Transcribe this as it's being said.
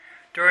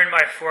During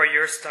my 4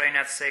 years studying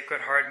at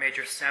Sacred Heart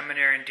Major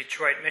Seminary in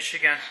Detroit,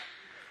 Michigan,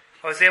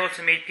 I was able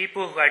to meet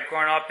people who had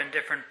grown up in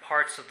different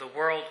parts of the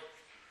world.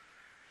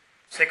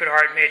 Sacred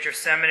Heart Major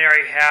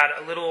Seminary had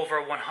a little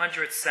over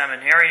 100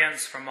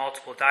 seminarians from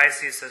multiple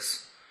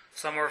dioceses.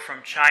 Some were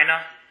from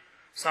China,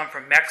 some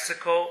from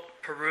Mexico,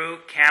 Peru,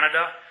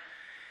 Canada,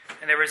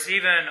 and there was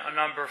even a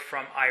number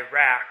from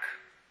Iraq,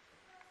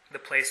 the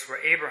place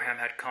where Abraham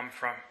had come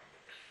from.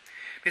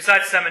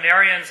 Besides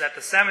seminarians at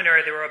the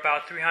seminary, there were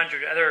about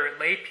 300 other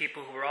lay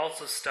people who were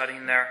also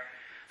studying there,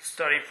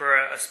 studying for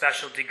a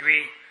special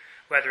degree,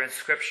 whether in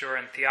scripture or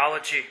in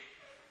theology.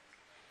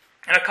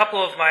 In a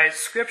couple of my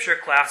scripture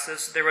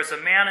classes, there was a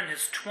man in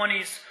his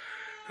 20s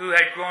who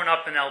had grown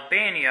up in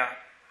Albania,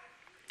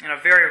 in a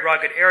very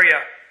rugged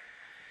area.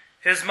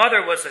 His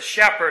mother was a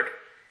shepherd,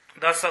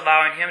 thus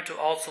allowing him to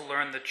also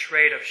learn the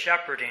trade of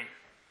shepherding.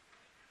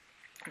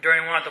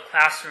 During one of the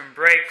classroom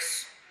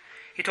breaks,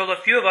 he told a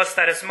few of us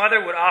that his mother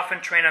would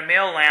often train a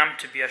male lamb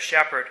to be a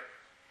shepherd.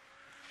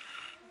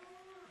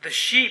 The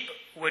sheep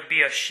would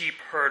be a sheep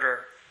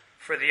herder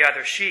for the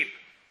other sheep.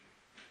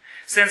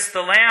 Since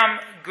the lamb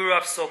grew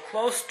up so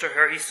close to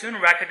her, he soon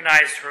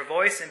recognized her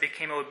voice and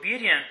became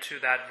obedient to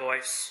that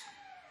voice.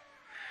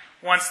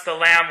 Once the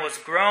lamb was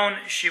grown,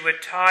 she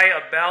would tie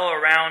a bell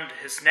around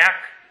his neck.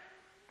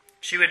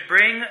 She would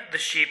bring the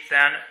sheep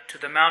then to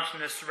the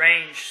mountainous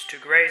range to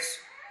graze.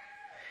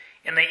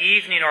 In the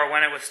evening, or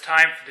when it was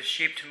time for the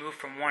sheep to move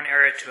from one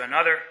area to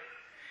another,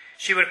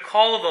 she would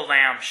call the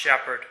lamb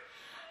shepherd.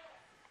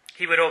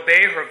 He would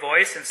obey her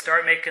voice and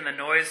start making the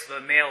noise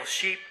of a male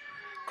sheep,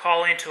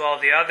 calling to all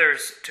the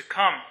others to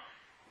come.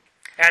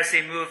 As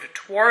he moved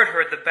toward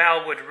her, the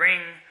bell would ring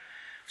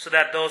so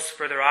that those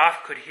further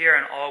off could hear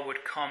and all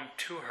would come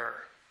to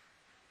her.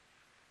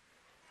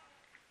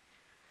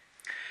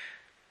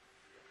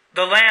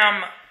 The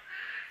lamb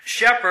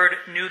shepherd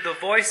knew the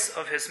voice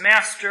of his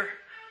master,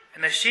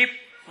 and the sheep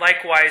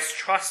likewise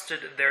trusted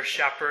their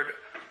shepherd,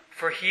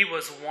 for he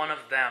was one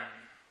of them.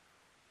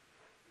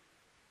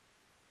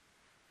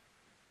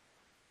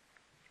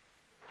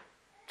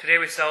 Today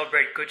we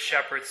celebrate Good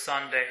Shepherd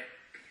Sunday.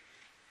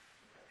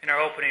 In our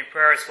opening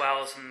prayer as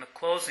well as in the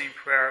closing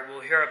prayer,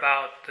 we'll hear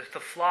about the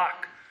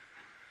flock.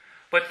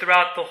 But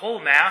throughout the whole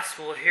Mass,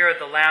 we'll hear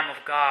the Lamb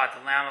of God,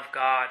 the Lamb of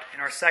God.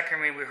 In our second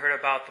reading, we heard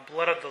about the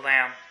blood of the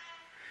Lamb.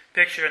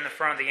 Pictured in the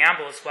front of the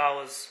amble as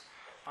well as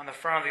on the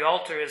front of the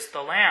altar is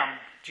the Lamb,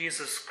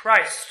 Jesus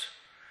Christ,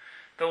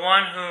 the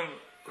one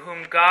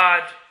whom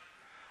God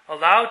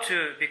allowed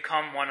to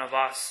become one of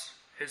us,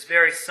 his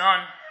very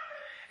Son.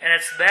 And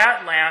it's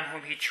that Lamb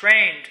whom he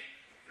trained,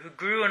 who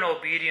grew in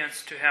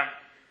obedience to him.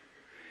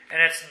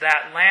 And it's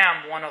that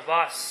Lamb, one of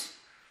us,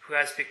 who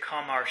has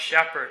become our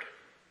shepherd,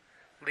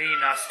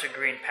 leading us to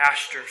green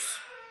pastures.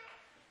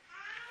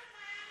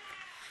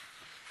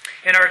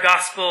 In our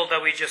gospel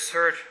that we just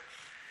heard,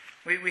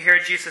 we hear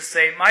Jesus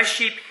say, "My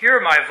sheep hear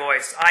my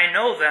voice. I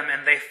know them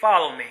and they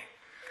follow me.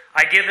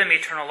 I give them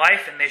eternal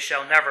life and they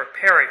shall never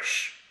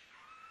perish."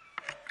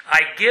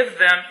 I give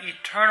them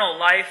eternal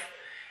life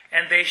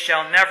and they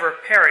shall never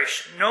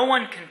perish. No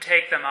one can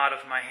take them out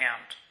of my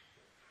hand.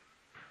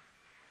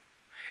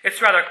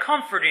 It's rather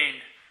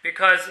comforting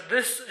because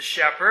this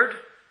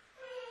shepherd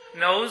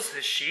knows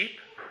his sheep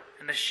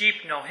and the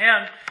sheep know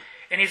him,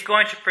 and he's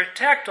going to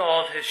protect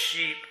all of his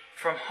sheep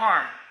from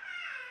harm.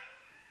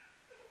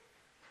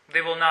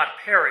 They will not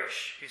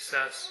perish, he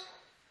says.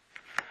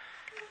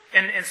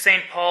 In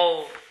St.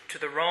 Paul to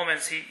the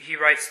Romans, he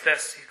writes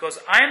this. He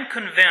goes, "I am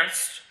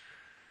convinced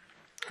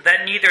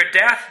that neither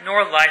death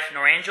nor life,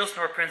 nor angels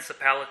nor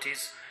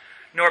principalities,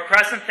 nor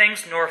present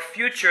things nor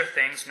future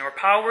things, nor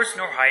powers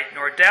nor height,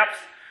 nor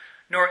depth,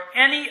 nor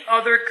any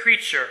other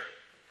creature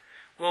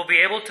will be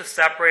able to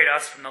separate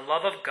us from the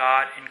love of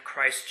God in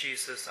Christ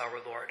Jesus our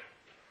Lord."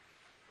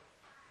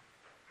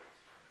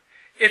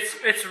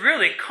 It's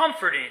really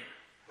comforting.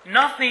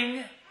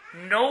 Nothing,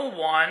 no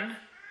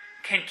one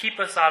can keep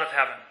us out of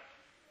heaven.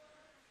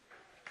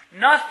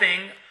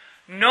 Nothing,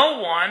 no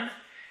one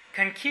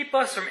can keep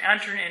us from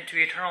entering into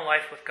eternal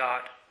life with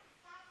God.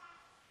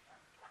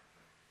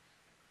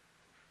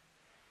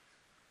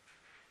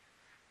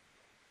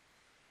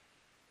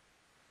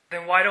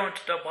 Then why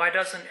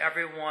doesn't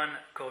everyone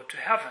go to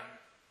heaven?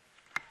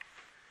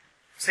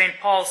 St.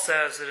 Paul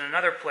says in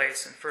another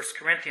place in 1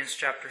 Corinthians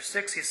chapter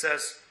 6, he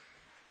says,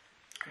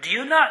 "Do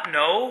you not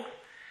know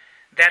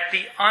that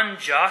the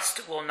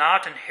unjust will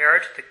not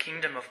inherit the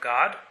kingdom of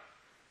God?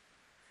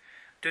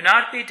 Do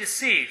not be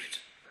deceived.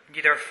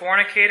 Neither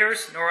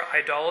fornicators, nor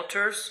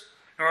idolaters,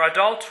 nor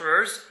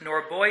adulterers,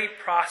 nor boy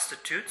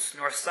prostitutes,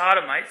 nor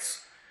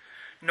sodomites,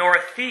 nor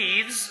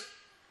thieves,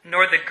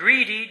 nor the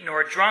greedy,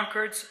 nor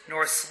drunkards,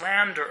 nor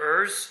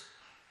slanderers,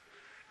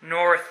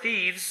 nor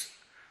thieves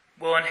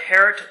will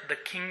inherit the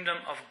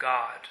kingdom of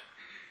God."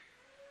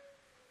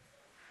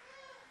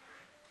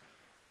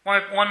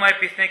 One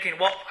might be thinking,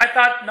 well, I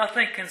thought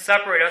nothing can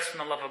separate us from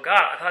the love of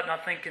God. I thought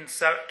nothing can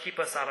keep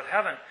us out of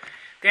heaven.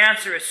 The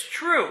answer is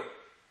true.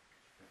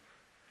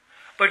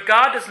 But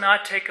God does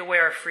not take away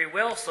our free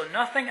will, so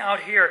nothing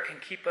out here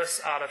can keep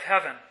us out of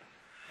heaven.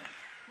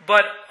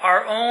 but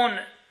our own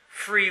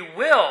free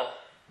will,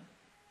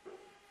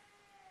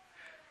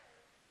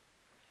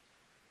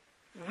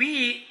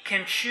 we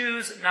can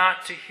choose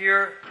not to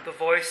hear the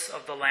voice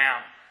of the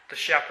Lamb, the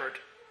shepherd.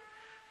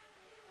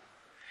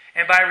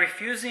 And by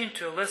refusing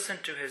to listen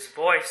to his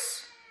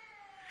voice,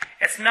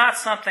 it's not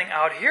something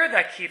out here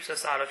that keeps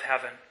us out of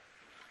heaven,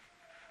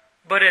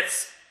 but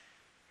it's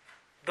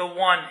the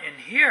one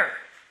in here.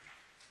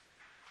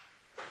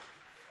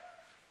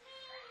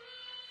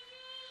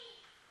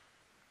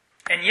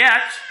 And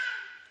yet,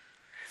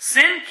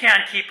 sin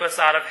can't keep us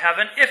out of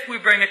heaven if we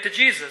bring it to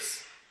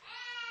Jesus.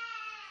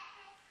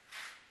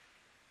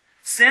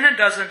 Sin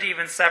doesn't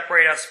even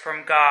separate us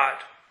from God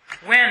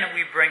when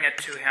we bring it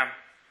to him.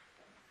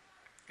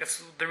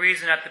 It's the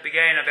reason at the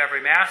beginning of every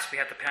Mass we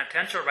have the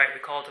penitential rite. We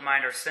call to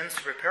mind our sins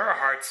to prepare our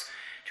hearts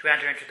to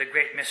enter into the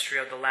great mystery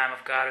of the Lamb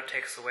of God who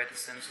takes away the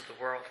sins of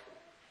the world.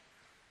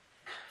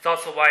 It's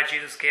also why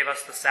Jesus gave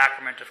us the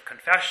sacrament of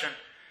confession,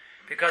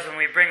 because when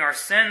we bring our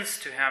sins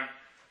to him,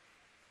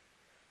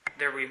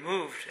 they're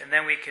removed, and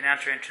then we can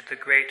enter into the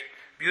great,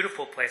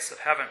 beautiful place of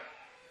heaven.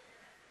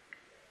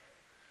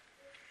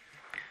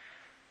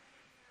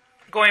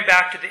 Going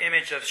back to the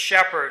image of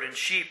shepherd and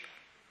sheep,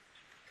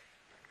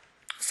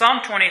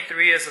 Psalm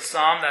 23 is a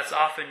psalm that's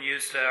often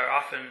used or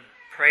often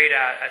prayed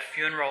at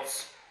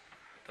funerals.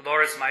 The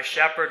Lord is my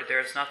shepherd, there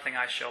is nothing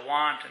I shall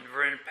want. In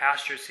verdant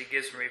pastures he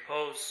gives me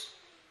repose.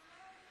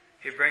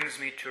 He brings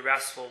me to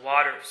restful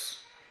waters.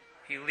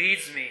 He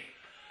leads me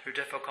through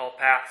difficult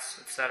paths,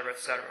 etc.,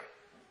 etc.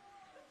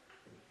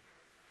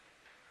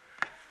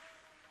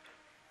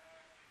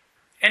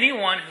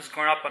 Anyone who's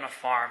grown up on a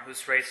farm,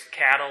 who's raised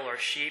cattle or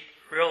sheep,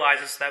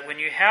 realizes that when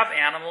you have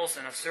animals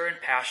in a certain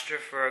pasture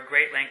for a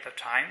great length of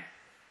time,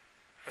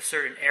 a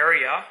certain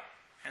area,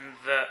 and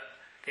the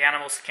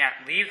animals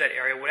can't leave that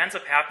area, what ends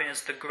up happening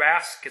is the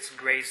grass gets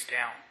grazed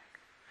down.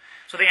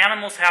 So the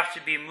animals have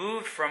to be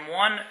moved from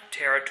one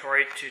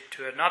territory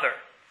to another.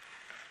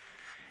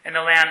 In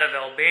the land of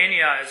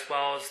Albania, as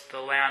well as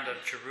the land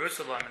of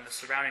Jerusalem and the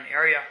surrounding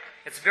area,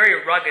 it's very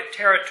rugged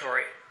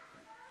territory.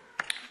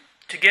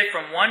 To get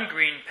from one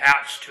green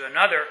patch to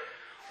another,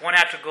 one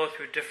had to go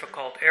through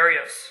difficult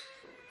areas.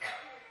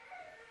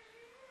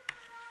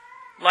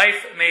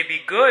 Life may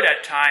be good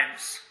at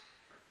times,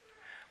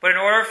 but in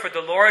order for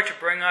the Lord to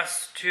bring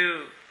us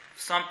to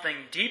something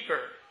deeper,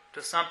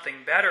 to something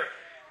better,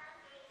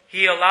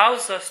 he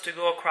allows us to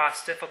go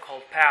across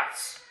difficult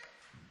paths.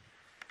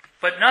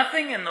 But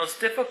nothing in those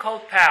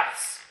difficult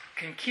paths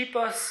can keep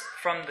us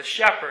from the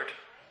shepherd.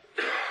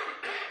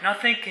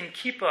 Nothing can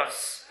keep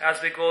us,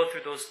 as we go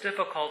through those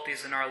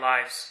difficulties in our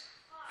lives,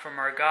 from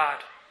our God.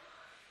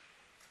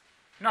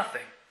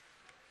 Nothing.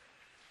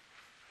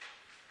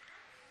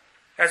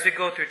 As we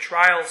go through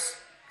trials,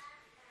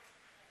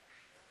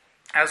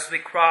 as we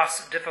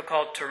cross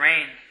difficult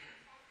terrain,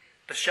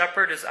 the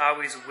shepherd is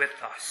always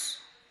with us.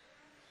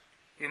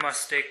 We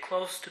must stay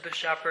close to the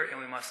shepherd, and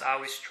we must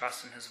always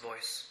trust in his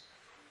voice.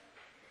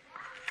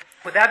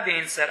 With that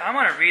being said, I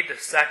want to read the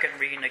second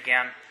reading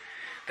again.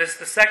 The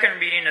second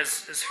reading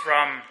is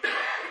from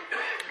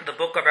the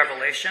book of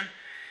Revelation.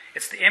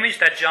 It's the image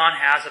that John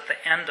has at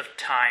the end of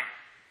time.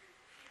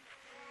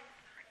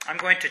 I'm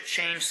going to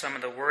change some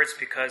of the words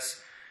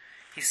because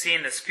he's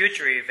seeing this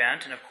future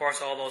event, and of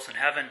course all those in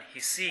heaven he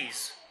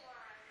sees.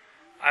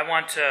 I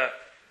want to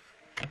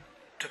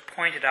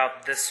point it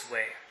out this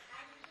way.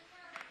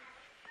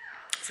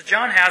 So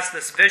John has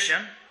this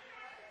vision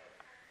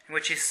in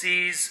which he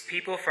sees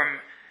people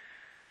from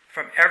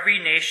every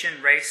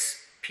nation, race,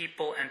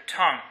 people, and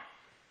tongue.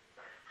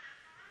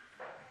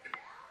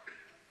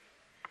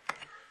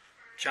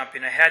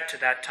 Jumping ahead to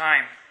that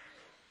time,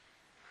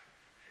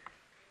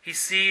 he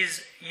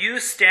sees you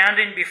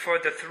standing before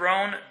the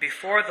throne,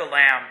 before the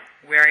Lamb,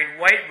 wearing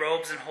white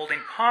robes and holding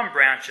palm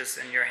branches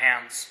in your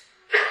hands.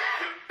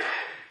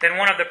 Then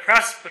one of the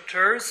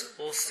presbyters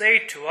will say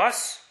to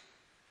us,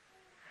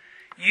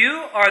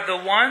 "You are the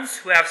ones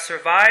who have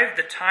survived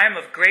the time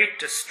of great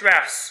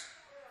distress.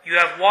 You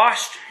have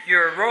washed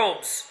your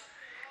robes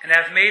and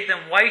have made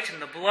them white in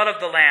the blood of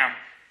the Lamb.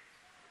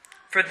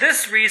 For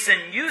this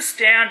reason you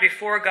stand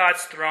before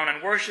God's throne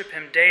and worship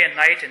him day and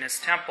night in his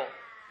temple.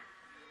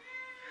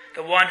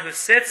 The one who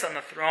sits on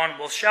the throne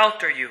will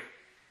shelter you.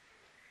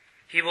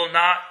 You will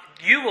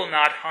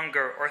not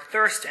hunger or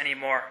thirst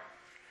anymore,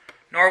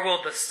 nor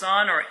will the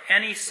sun or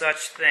any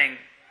such thing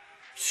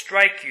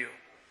strike you.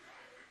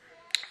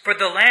 For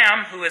the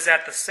Lamb who is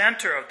at the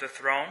center of the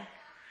throne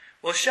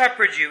will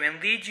shepherd you and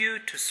lead you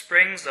to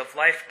springs of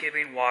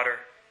life-giving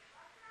water.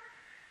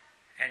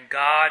 And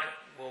God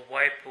will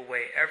wipe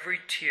away every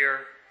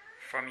tear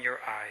from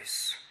your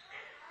eyes."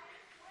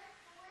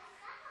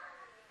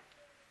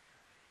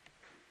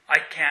 I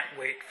can't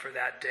wait for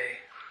that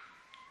day.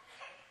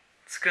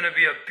 It's going to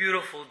be a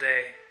beautiful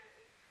day.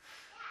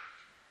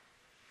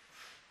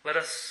 Let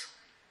us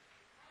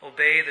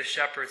obey the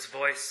shepherd's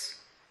voice.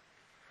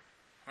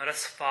 Let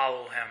us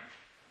follow him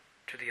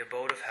to the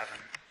abode of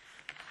heaven.